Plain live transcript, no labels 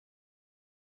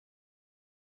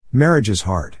Marriage is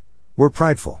hard. We're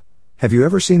prideful. Have you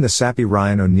ever seen the sappy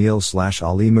Ryan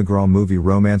O'Neal/Ali MacGraw movie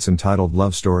romance entitled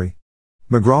Love Story?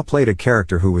 MacGraw played a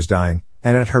character who was dying,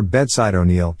 and at her bedside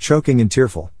O'Neal, choking and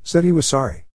tearful, said he was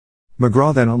sorry.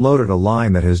 MacGraw then unloaded a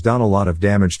line that has done a lot of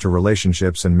damage to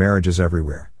relationships and marriages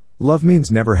everywhere. Love means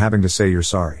never having to say you're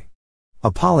sorry.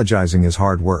 Apologizing is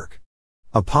hard work.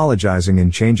 Apologizing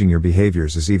and changing your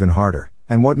behaviors is even harder,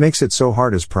 and what makes it so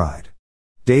hard is pride.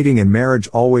 Dating and marriage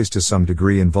always to some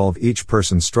degree involve each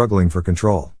person struggling for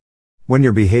control. When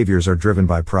your behaviors are driven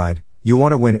by pride, you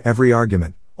want to win every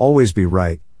argument, always be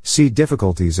right, see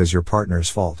difficulties as your partner's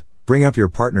fault, bring up your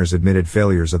partner's admitted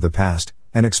failures of the past,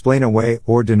 and explain away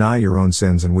or deny your own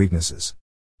sins and weaknesses.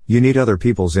 You need other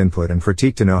people's input and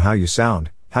critique to know how you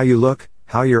sound, how you look,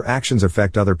 how your actions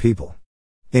affect other people.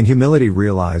 In humility,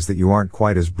 realize that you aren't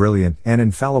quite as brilliant and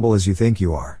infallible as you think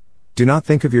you are. Do not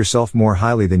think of yourself more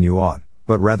highly than you ought,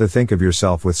 but rather think of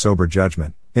yourself with sober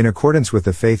judgment, in accordance with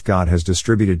the faith God has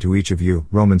distributed to each of you,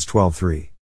 Romans 12:3.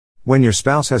 When your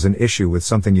spouse has an issue with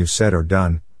something you've said or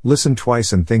done, listen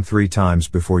twice and think 3 times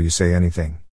before you say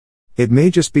anything. It may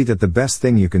just be that the best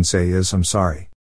thing you can say is, "I'm sorry."